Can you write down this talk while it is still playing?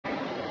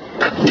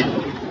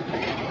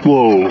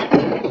Whoa.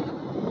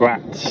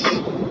 Rats.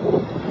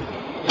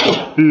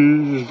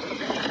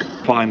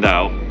 Find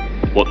out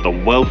what the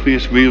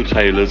wealthiest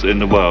retailers in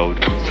the world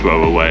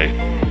throw away.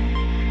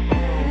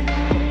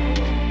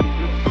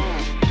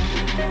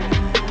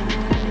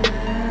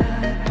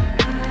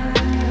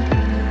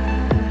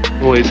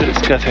 Boys,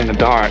 it's getting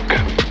dark,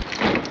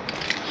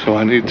 so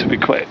I need to be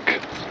quick.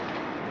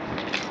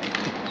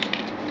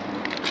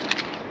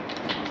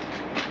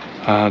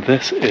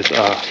 This is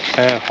a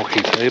air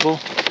hockey table,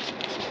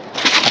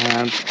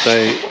 and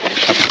they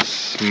have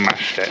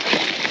smashed it.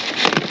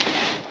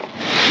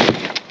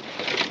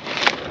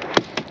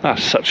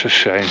 That's such a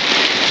shame.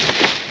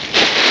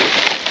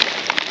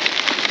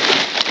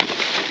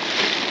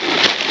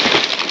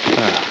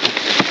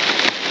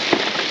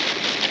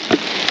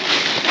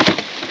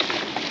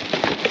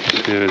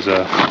 Here's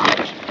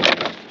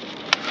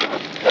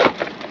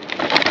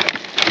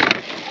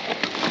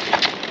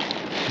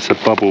it's a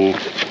bubble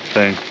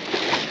thing.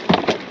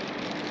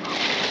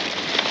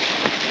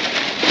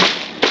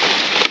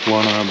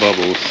 One of our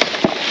bubbles,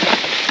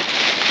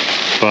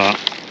 but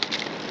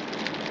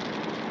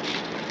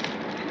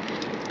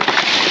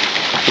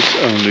it's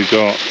only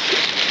got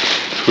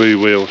 3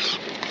 wheels.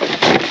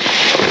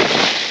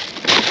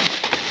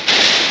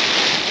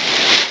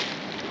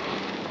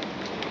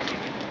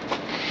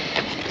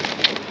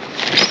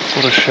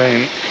 What a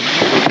shame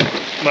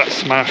that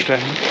smashed in.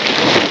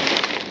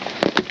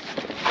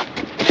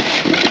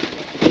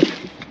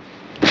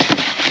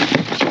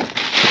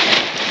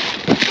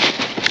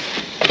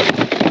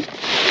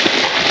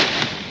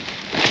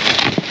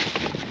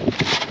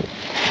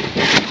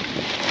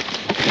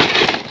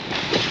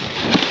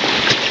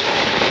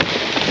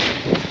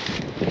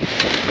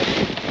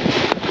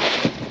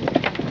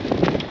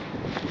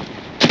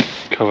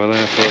 Cover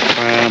there for a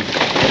fan.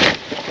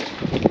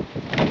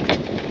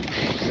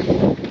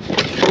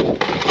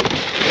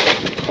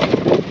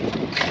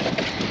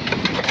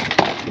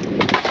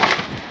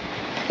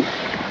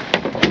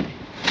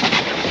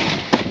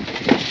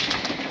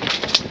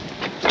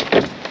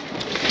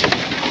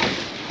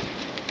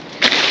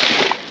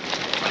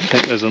 I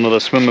think there's another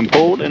swimming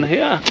pool in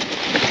here.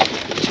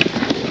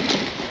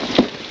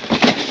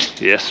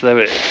 Yes, there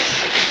is.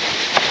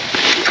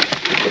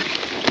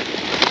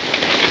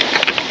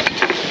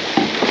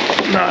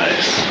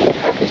 Nice.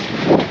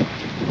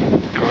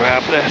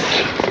 Grab this.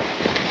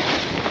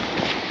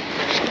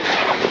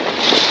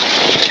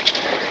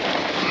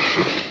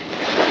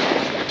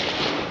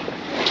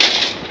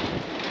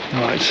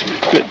 Right, it's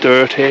a bit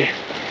dirty.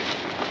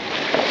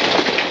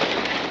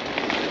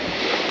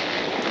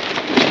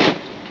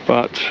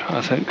 But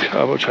I think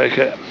I will take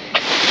it.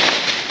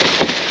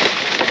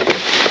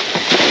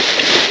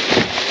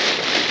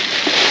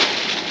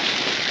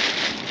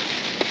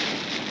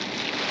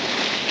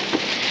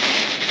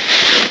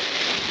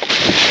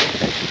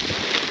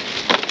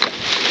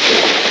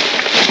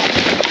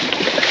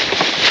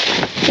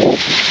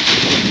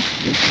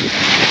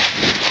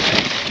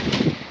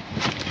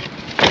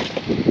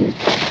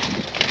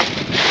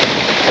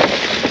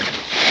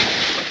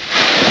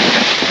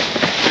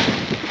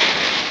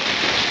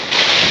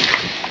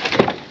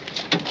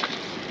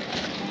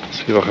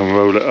 See if I can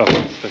roll it up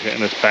and stick it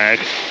in this bag.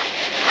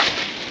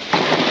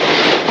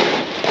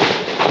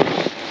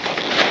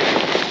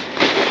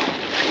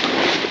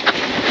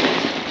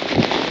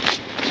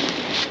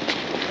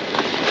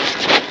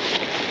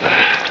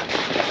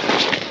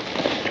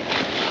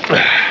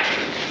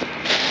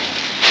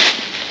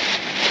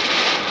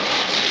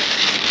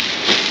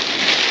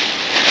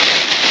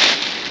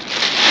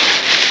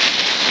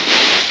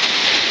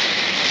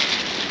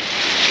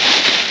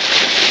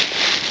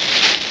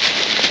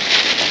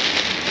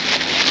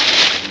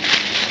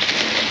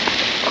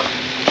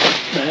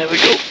 There we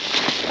go.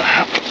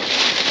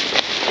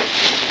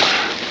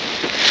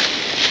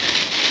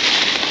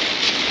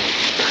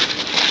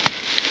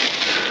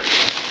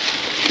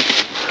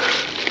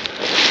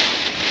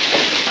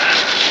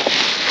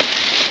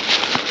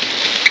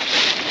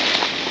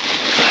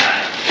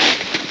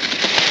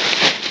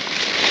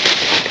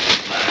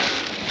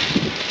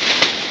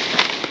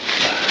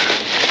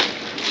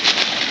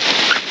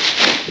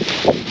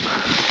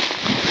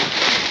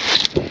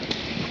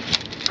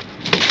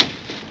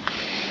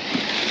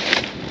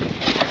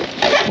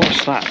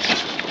 What's that?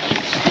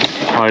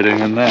 Hiding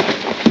in there.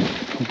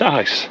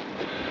 Nice.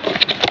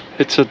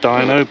 It's a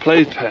dino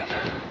playpen.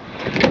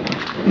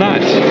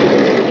 Nice.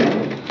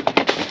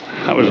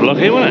 That was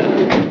lucky, wasn't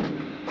it?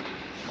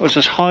 It was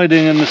just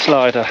hiding in the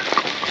slider.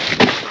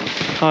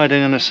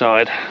 Hiding in the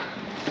side.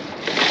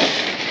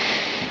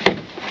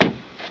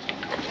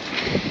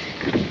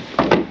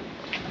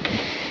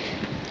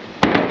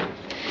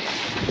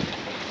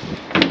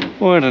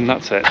 Well, then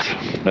that's it.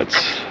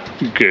 Let's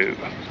go.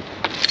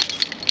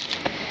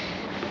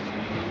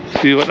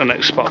 See you at the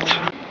next spot.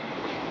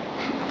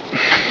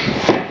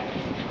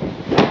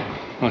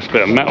 Nice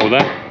bit of metal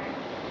there.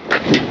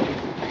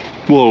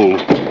 Whoa,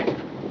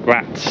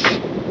 rats.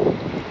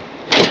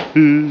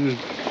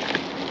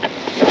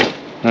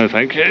 No,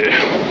 thank you.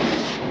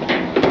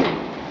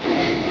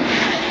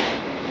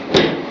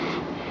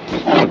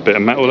 bit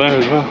of metal there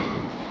as well.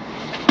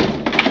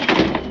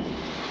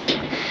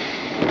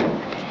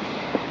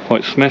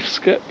 White Smyths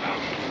skip.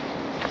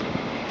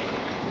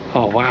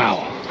 Oh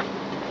wow.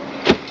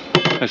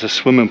 There's a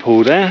swimming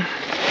pool there.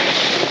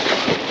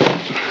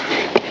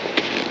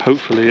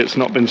 Hopefully it's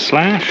not been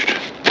slashed.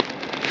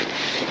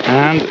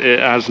 And it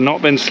has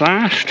not been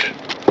slashed.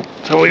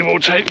 So we will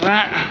take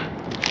that.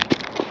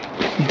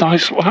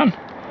 Nice one.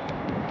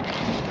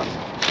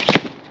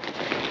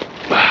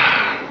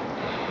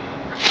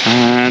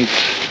 And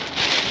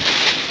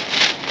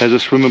there's a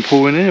swimming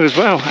pool in here as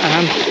well,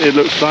 and it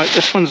looks like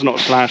this one's not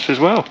slashed as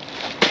well.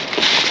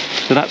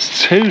 So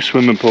that's 2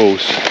 swimming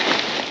pools.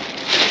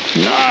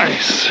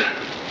 Nice.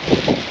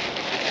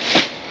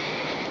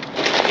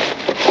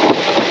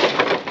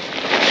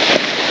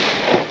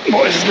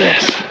 What is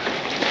this?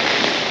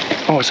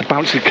 Oh, it's a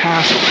bouncy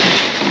castle.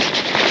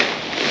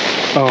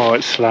 Oh,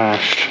 it's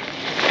slashed.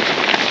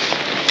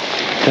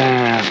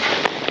 Damn.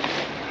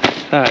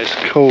 That is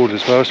cool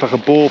as well. It's like a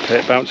ball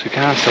pit bouncy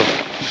castle.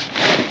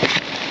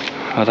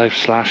 Oh, they've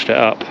slashed it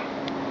up.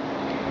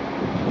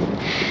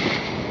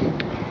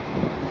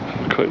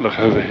 Have a quick look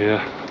over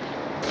here.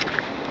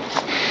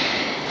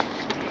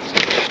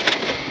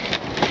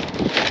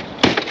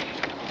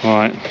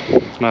 Right,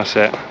 that's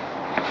it.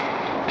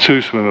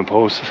 2 swimming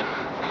pools.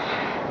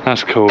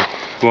 That's cool.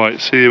 Right,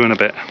 see you in a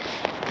bit.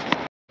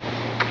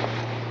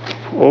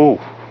 Oh.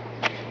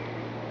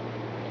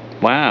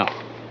 Wow.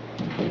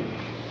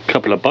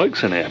 Couple of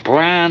bikes in here,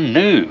 brand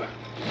new.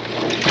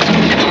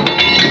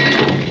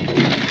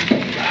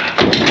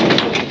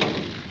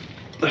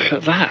 Look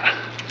at that.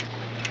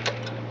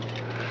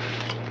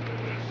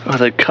 Oh,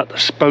 they cut the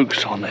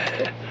spokes on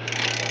there,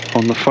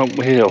 on the front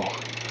wheel.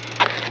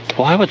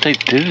 Why would they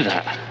do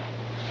that?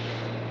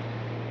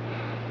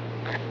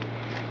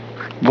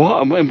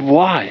 What? I mean,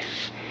 why?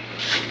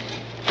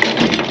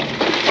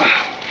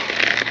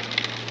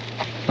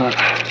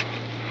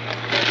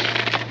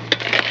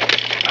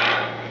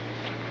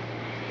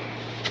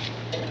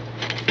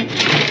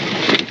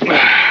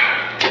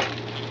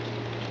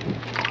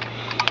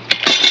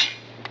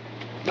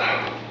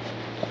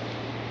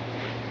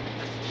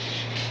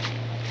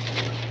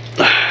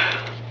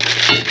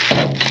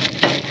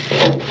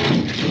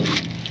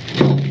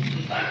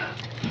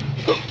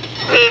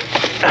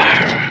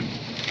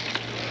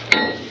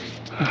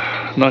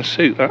 Nice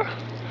seat that,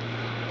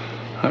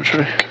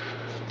 actually.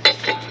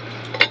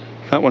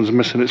 That one's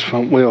missing its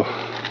front wheel,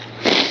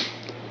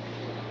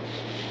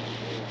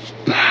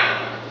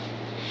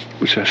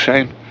 which is a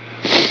shame.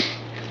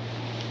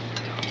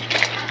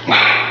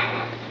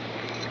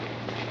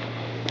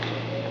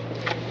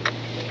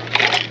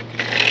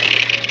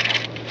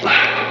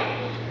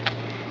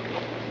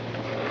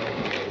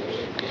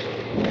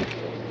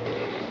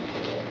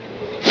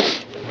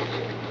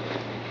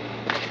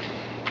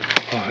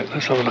 Alright,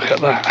 let's have a look at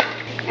that.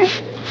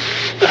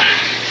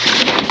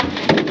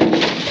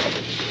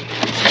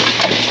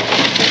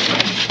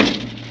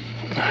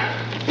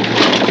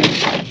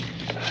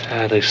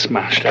 Yeah, they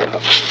smashed it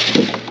up.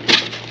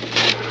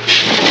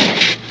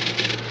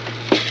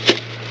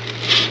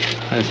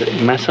 Is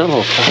it metal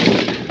or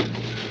plastic?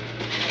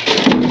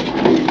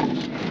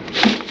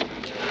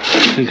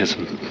 I think it's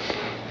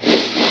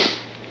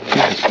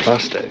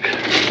plastic.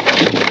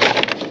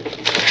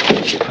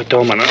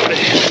 Predominantly.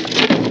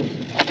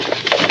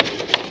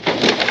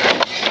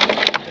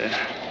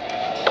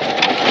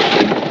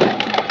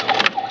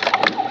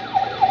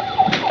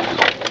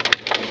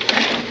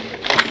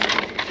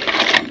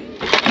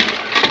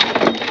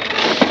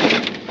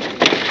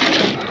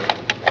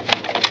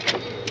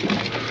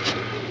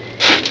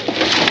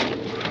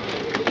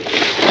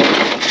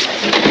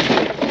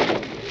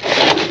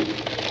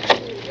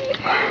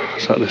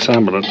 Is that this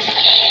ambulance?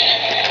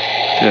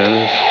 Yeah, it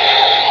is.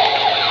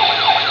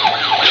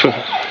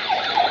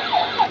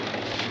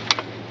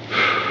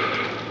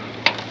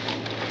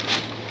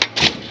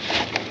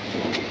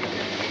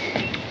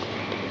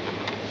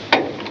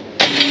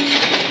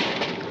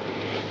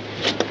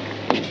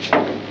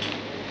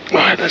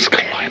 Right, let's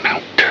climb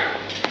out.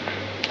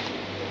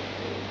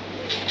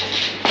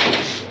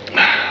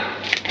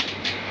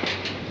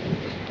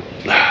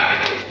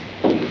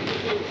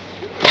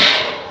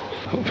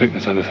 I don't think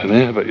there's anything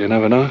here, but you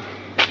never know.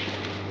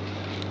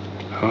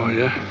 Oh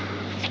yeah.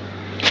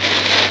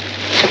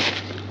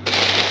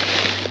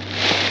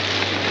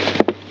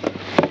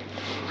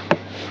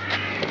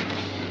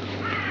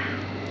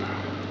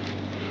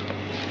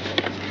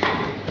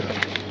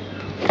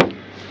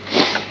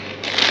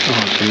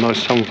 Oh, some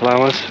nice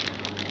sunflowers.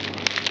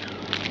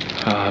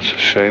 Ah, it's a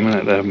shame,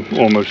 isn't it?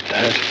 They're almost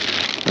dead.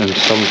 And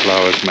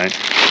sunflowers, mate.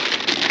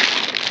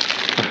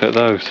 Look at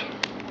those.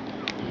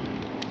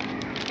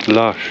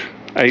 Lush.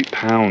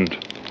 £8.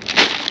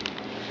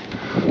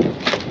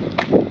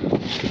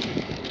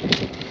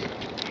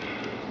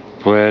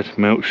 Bread,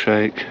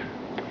 milkshake.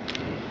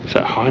 Is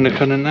that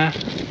Heineken in there?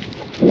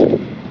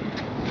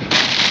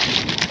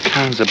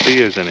 Cans of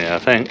beers in here, I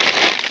think.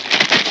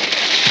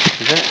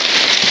 Is it?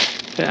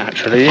 It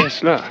actually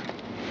is, look.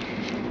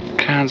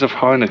 Cans of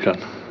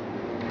Heineken.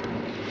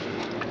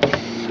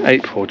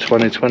 April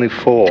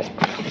 2024.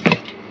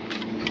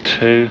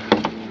 2,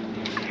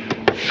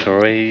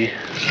 3,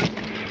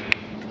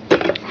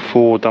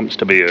 4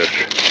 dumpster beers.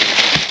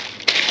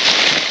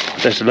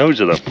 There's loads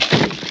of them.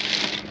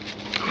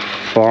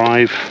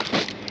 5,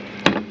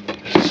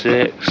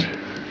 6,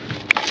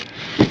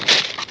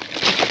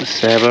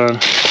 7,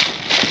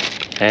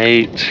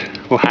 8.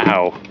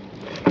 Wow.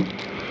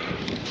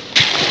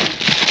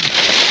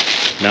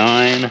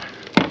 9.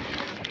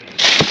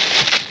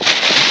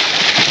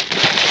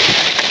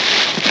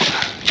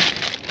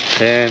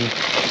 10,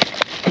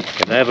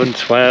 11,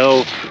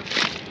 12.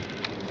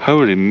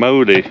 Holy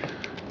moly.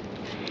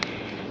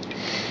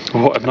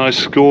 What a nice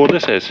score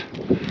this is.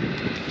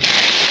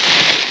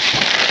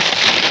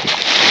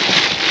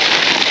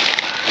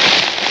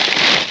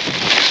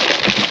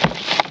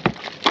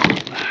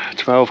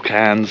 "12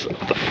 cans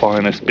of the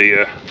finest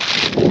beer.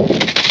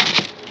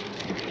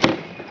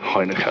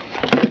 Heineken."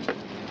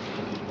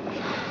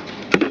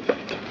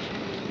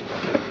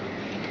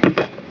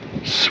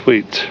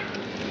 Sweet.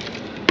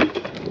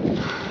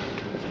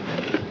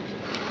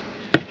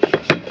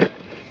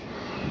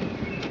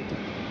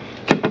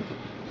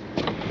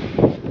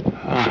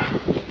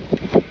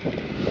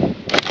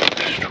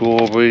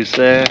 Strawberries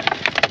there.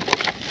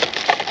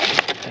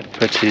 They're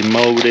pretty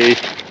mouldy.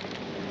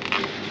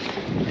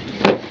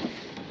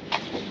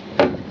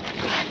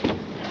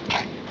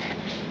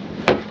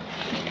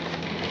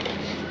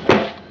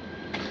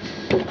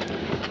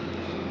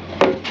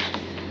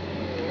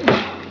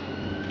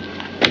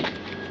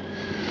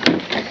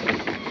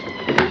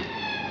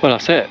 Well,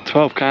 that's it.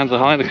 12 cans of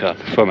Heineken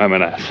from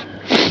M&S.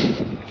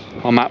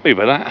 I'm happy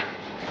with that.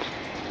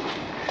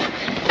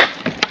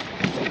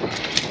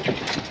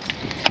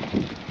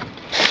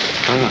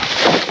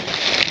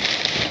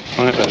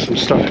 Right, there's some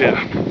stuff here.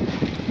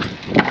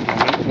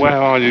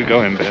 Where are you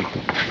going, Ben?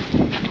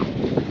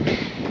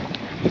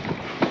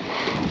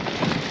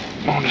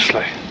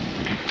 Honestly.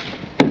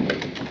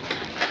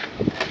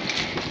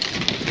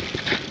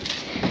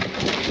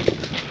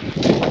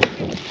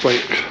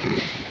 Wait.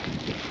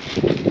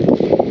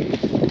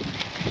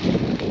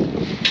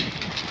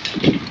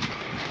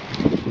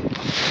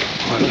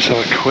 Right, let's have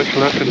a quick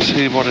look and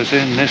see what is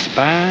in this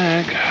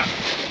bag.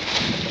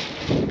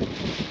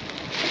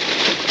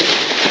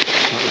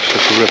 Let's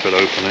just rip it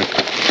open.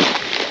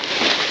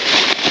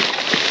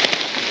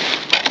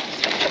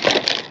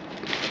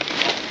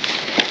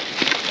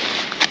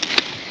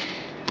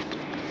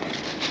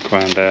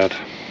 Grandad.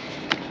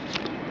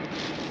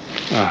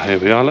 Ah, here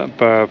we are. Look,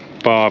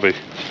 Barbie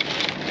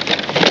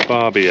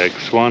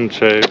eggs. 1,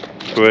 2,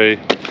 3,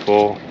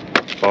 4,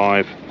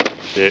 5,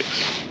 6,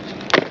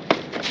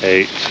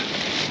 8,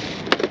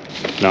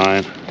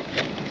 9.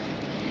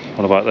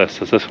 What about this?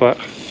 Does this work?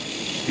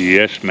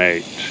 Yes,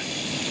 mate.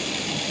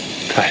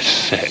 That's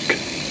sick.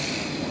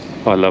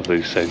 I love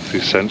these things,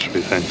 these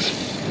sensory things.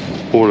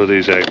 All of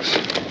these eggs.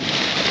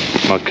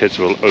 My kids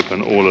will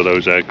open all of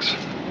those eggs.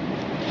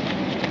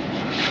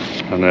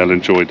 And they'll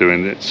enjoy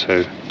doing it,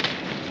 so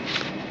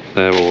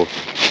they're all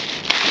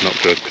not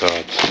good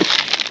cards.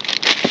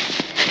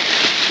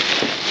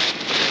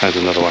 There's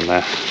another one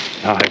there.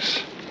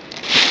 Nice.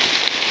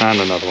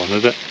 And another one,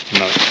 is it?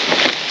 No.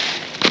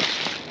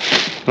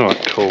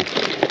 Alright, cool.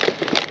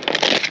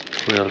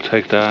 We'll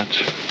take that.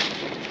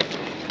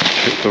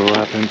 Take the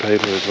wrapping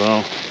paper as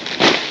well.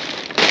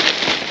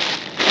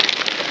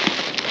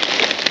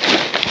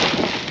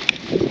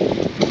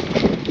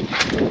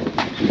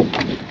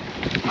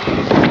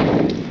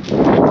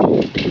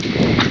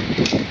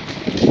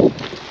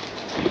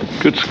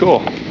 Good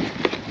score.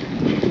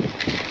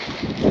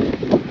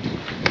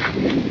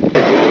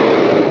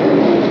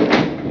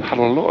 Had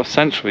a lot of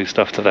sensory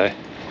stuff today.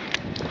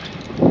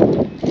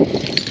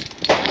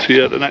 See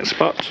you at the next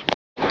spot.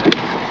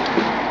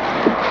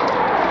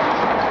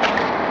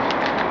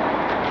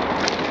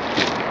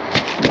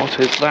 What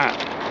is that?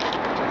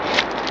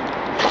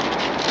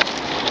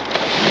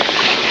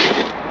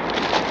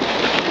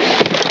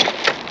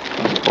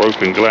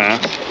 Broken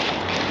glass.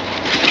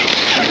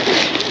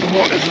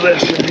 What is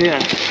this in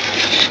here?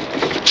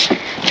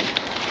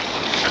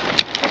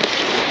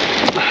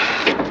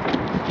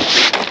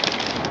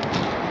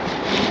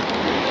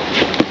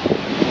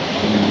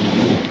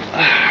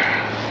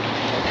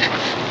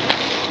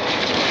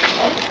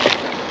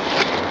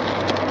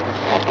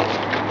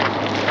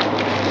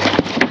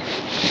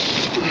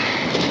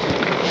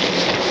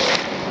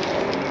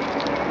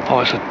 Oh,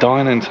 it's a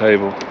dining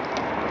table.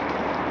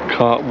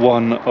 Cart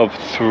 1 of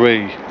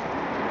 3.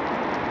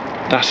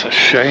 That's a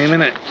shame,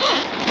 innit?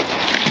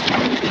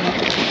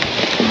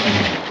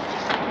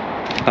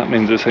 That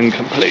means it's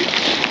incomplete.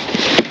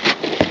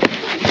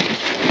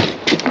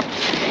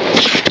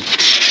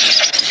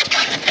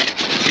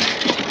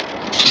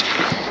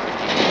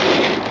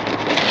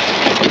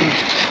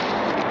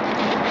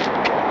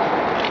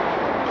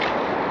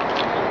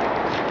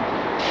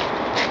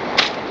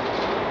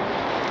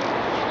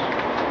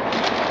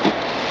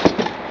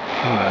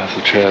 There's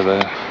a chair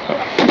there.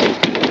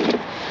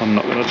 I'm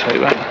not going to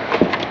take that.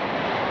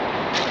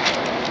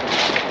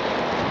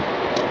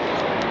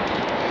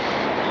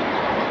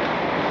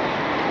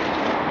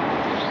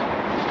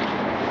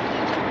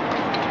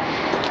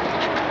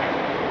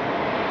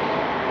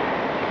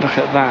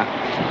 Look at that.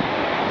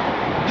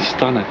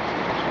 Stunning.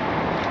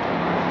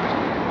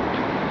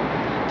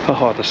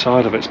 Oh, the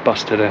side of it's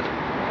busted in.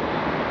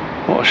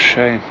 What a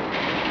shame.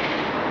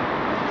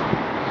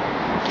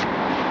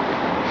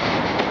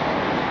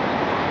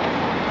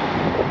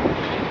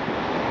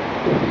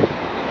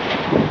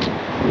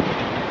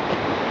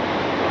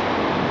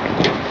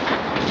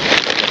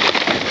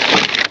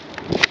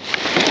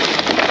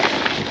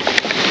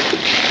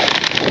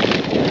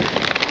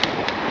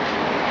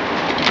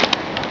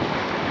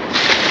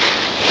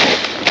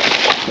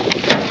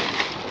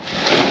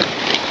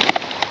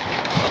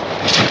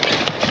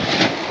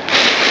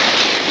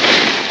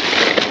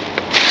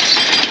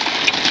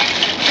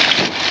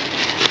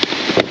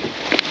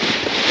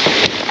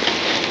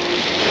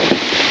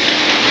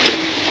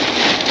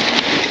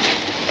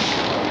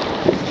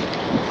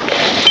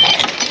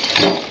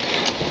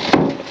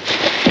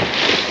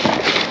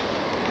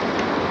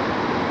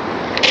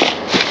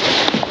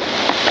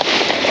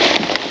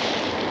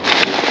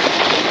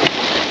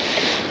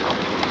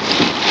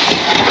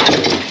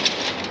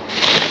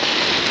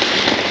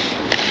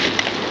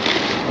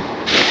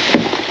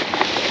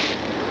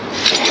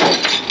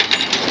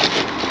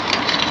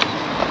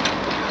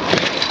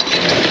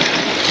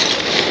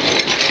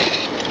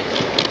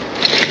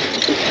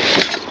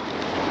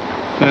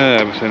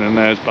 Everything in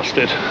there is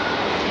busted.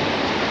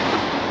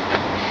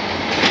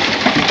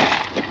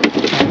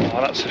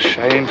 Oh, that's a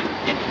shame.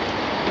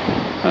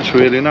 That's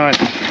really nice.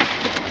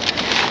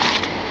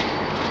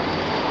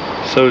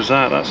 So is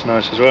that. That's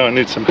nice as well. I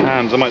need some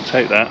hands. I might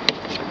take that.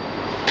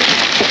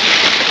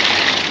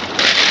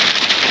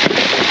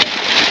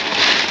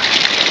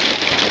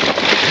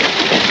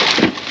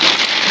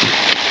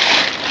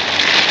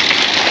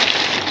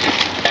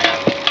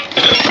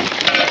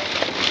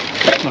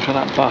 Look at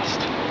that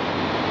bust.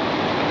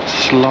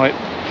 Slight,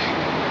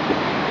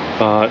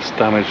 oh, it's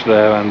damaged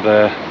there and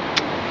there.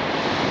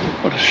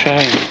 What a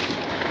shame.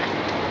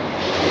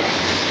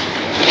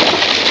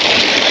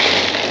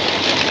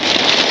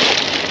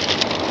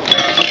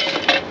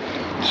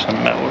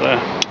 Some metal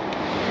there.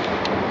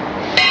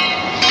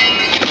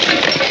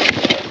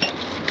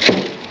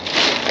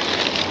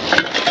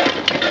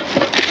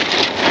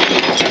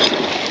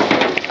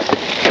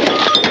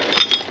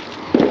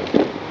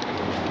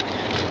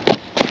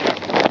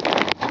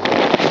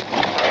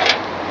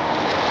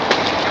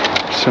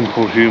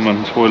 Simple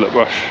human toilet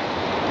brush.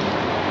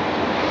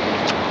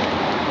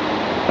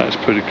 That is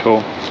pretty cool.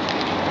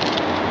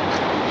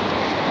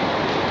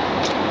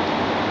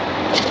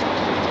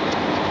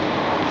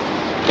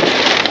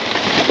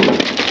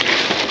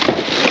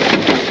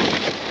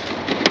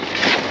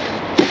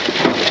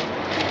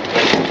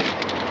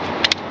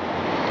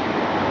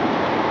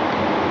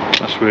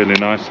 That's really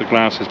nice. The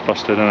glass is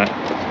busted, isn't it?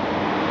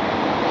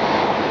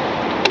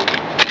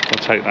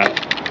 I'll take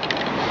that.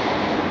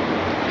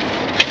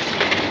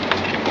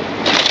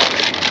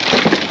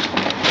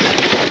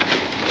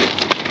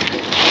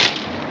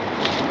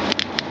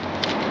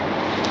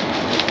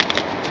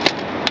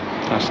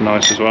 That's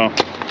nice as well.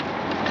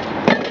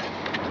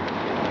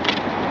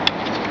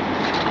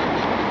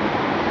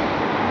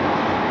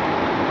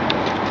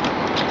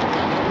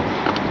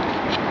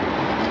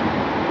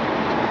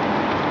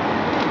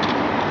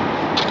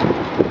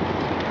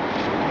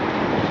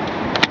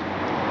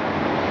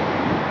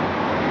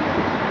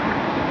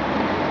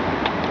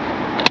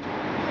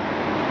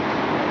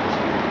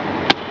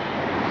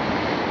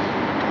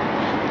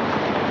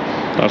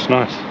 That's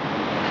nice.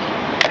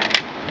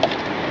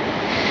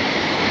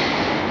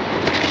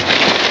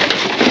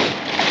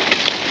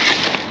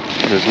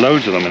 There's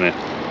loads of them in here.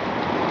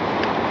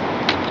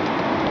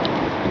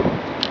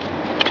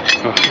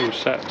 Oh, full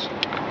sets.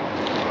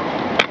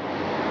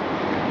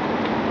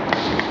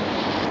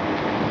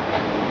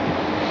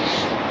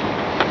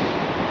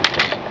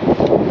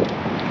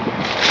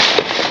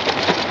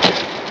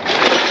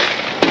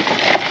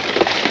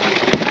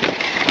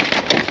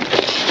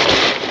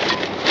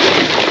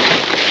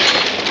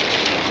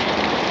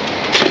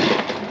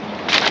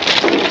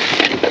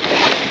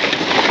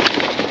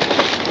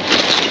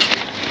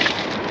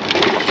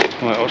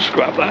 Right, I'll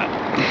scrap that.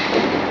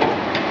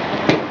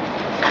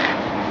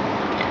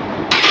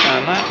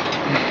 And that.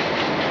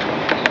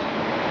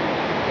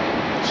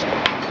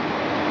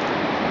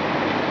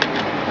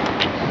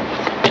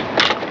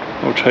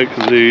 I'll take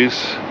these.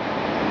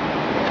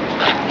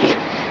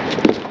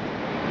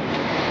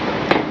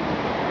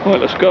 Right,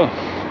 let's go.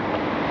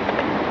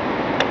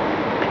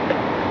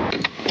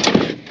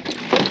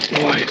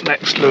 Right,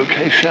 next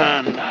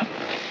location.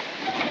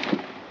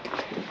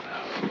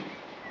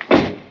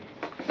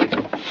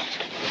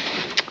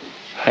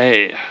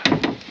 Hey,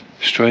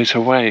 straight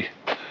away.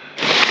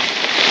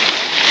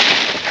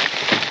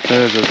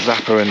 There's a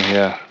zapper in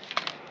here.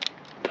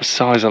 The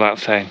size of that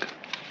thing.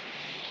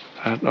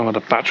 Oh,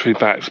 the battery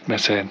back's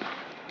missing.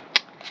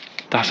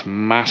 That's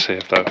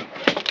massive though.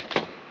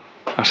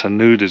 That's a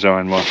new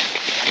design one.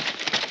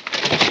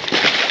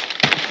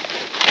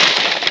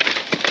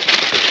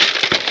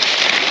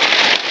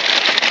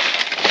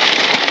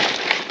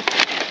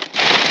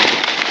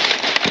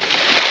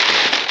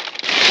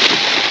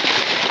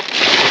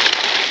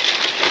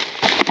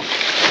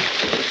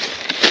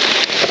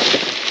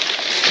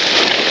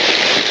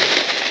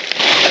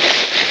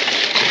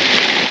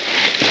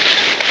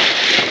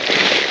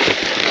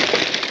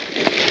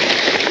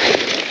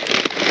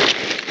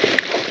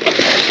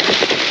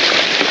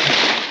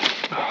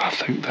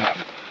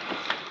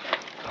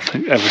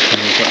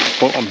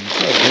 bottom of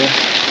here.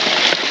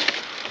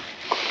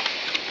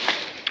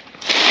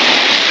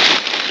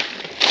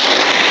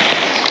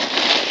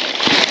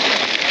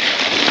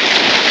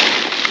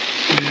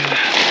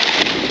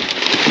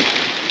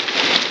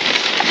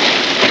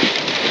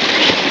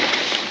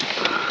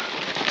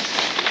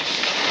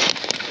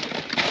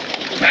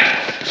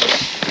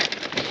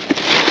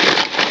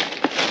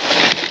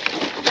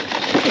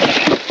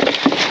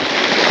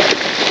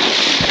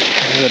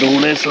 It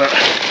all is that.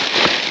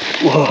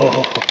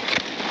 Whoa,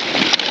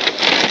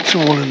 it's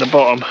all in the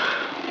bottom.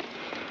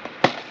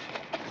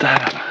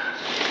 Damn.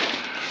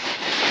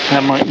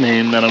 That might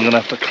mean that I'm going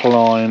to have to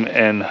climb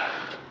in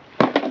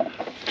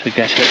to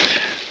get it.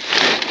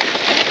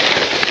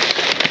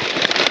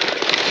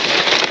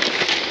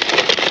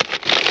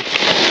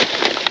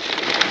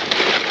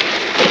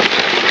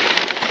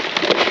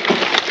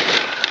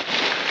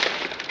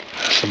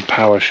 Some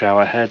power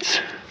shower heads.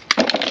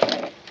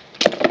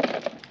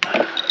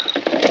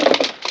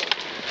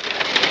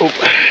 Oh.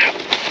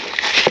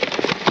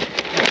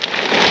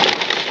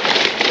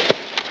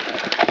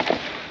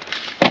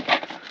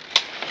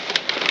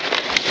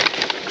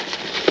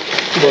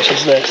 What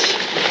is this?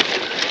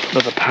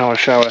 Another power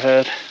shower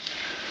head.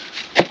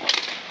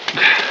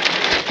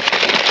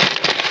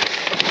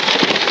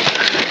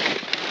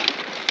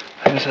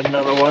 There's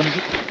another one.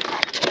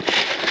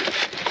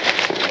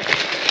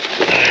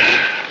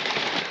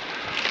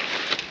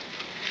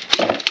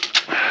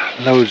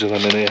 Loads of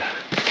them in here.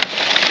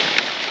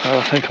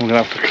 I think I'm going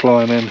to have to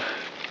climb in.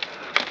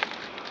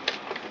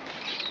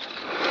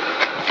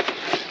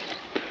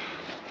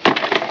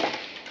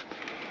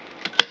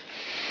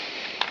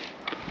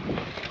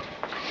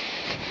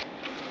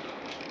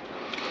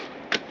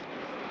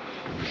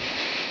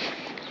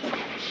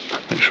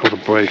 Make sure the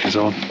brake is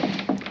on.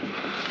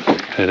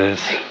 It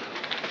is.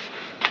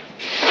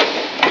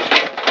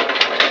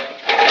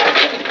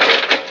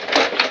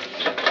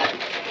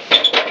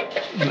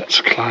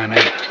 Let's climb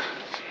in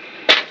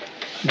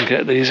and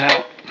get these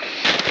out.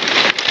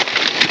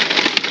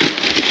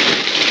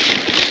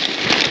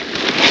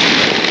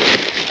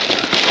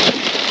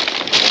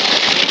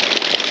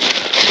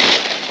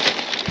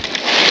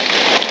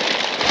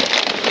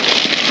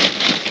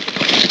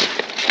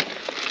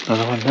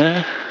 Another one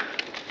there.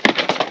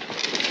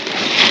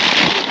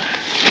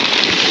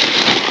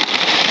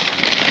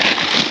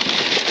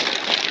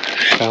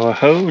 Shower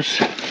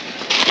hose.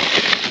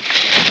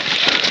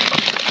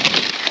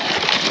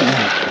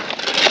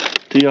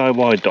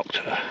 DIY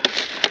Doctor.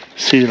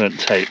 Sealant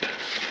tape.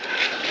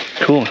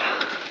 Cool.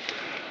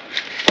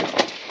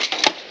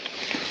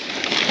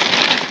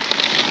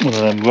 One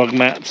of them rug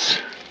mats.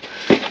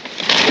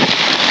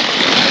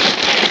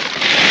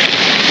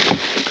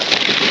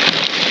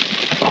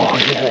 Oh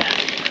yeah,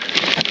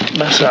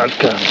 massage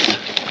guns.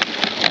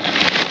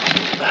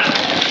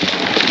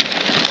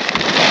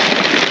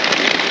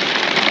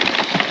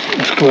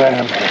 Let's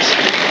grab this.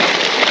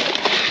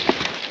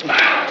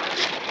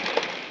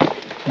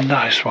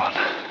 Nice one.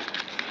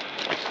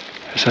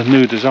 It's a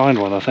new designed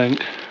one, I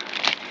think.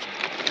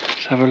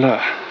 Let's have a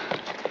look.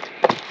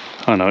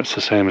 Oh no, it's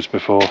the same as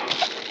before.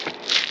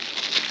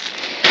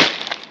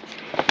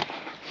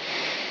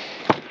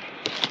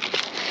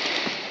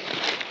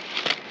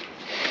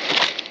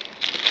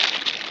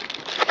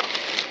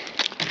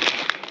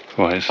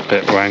 Well, it's a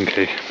bit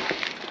wanky.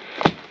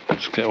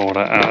 Let's get all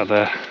that out of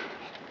there.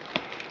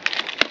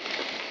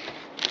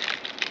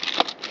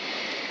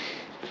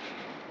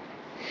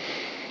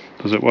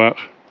 Does it work?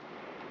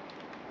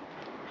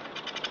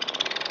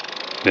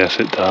 Yes,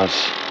 it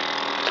does.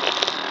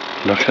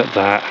 Look at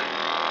that.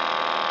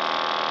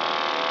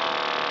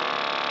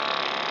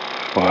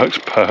 Works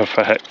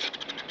perfect.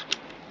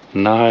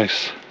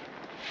 Nice.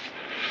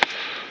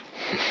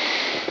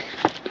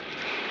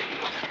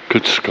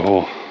 Good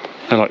score.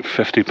 They're like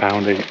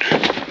 £50 each.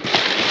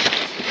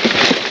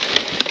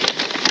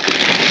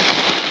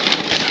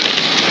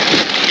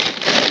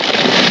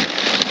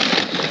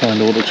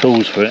 Find all the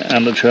tools for it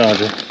and the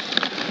charger.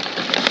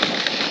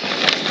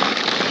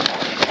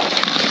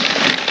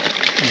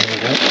 There we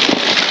go.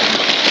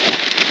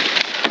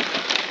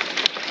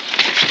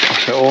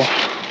 Push it all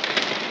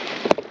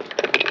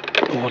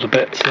the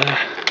bits there,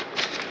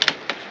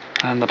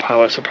 and the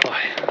power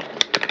supply.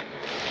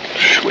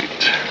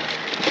 Sweet.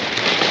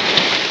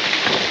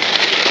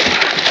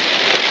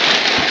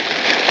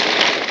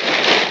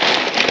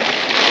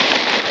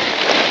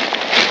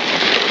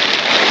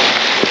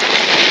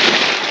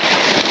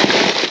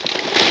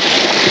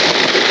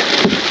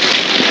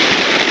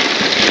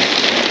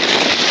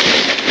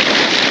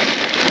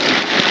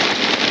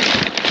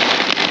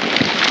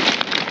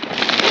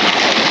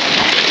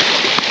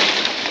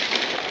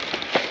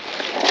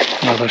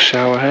 Another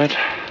shower head.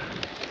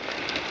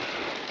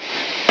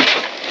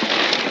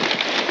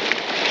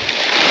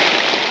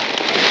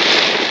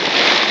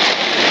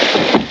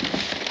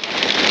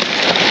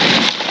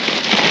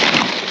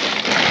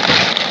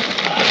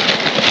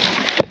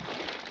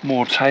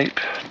 More tape,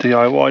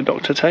 DIY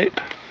Doctor tape.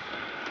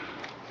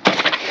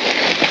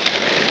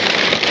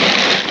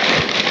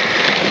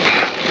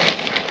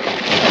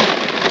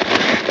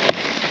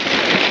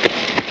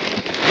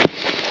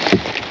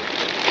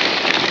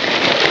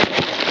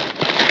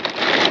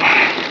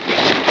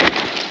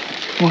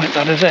 Right,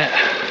 that is it.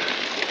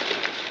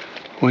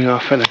 We are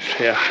finished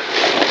here.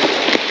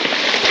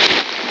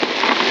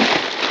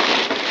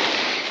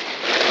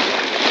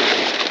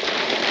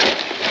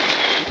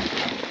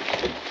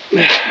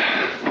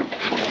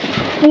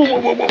 Whoa, whoa,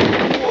 whoa, whoa,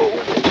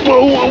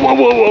 whoa, whoa, whoa,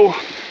 whoa, whoa.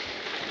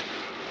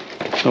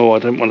 Oh, I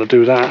didn't want to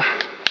do that.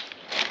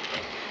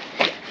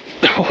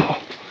 Oh.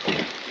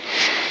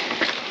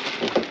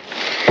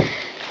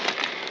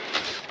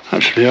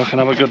 Actually, I can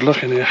have a good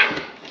look in here.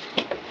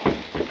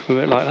 A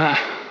bit like that.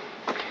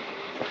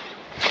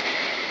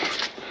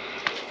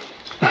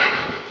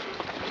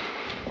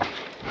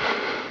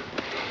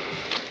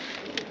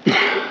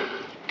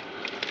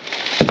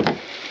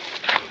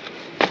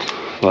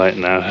 Right,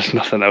 now there's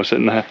nothing else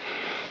in there.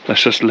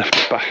 Let's just lift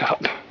it back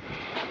up.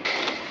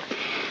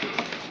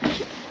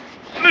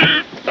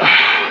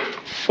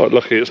 Quite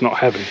lucky it's not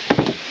heavy.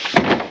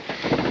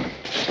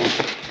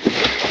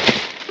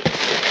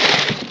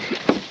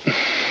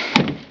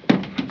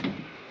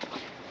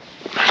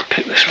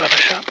 Pick this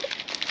rubbish up.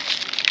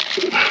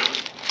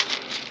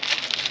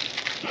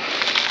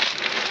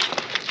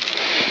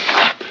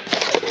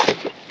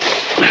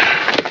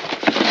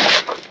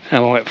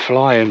 How am I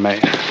flying,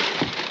 mate?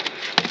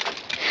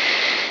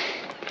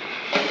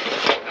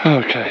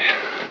 Okay.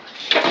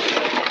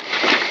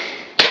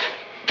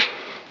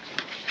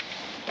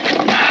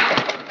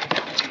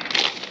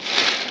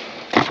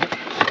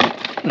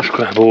 Let's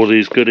grab all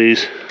these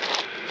goodies,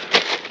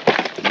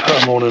 put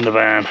them all in the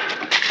van.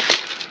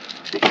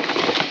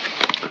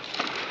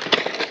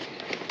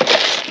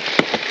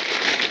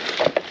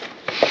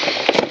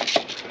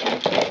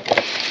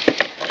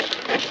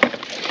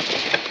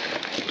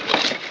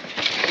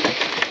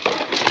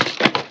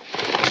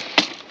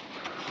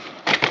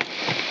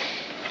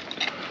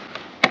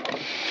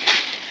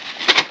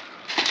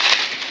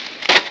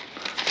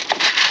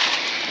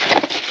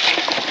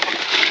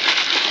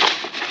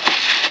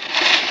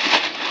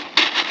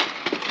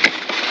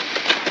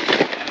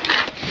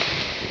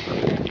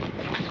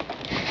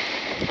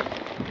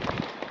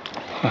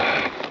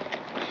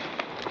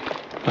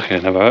 Okay,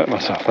 never hurt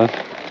myself then.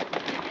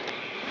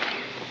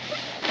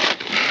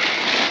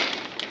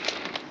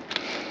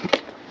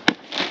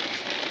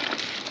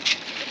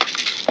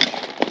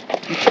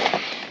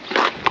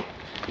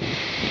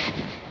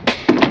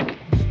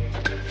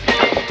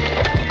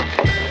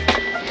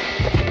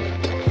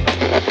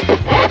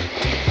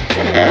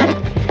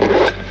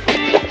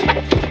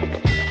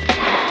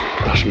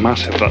 That's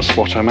massive, that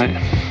swatter, mate.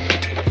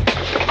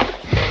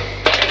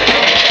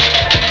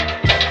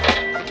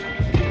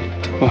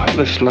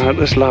 Right,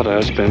 this ladder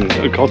has been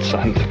a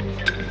godsend.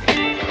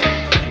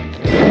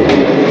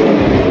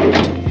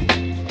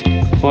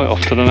 Right,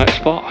 off to the next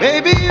spot.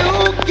 Baby,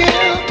 you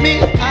give me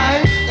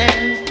ice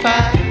and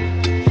fire.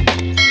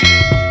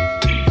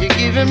 You're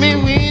giving me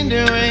wind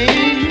and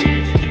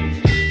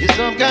rain. You're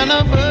some kind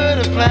of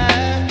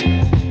butterfly.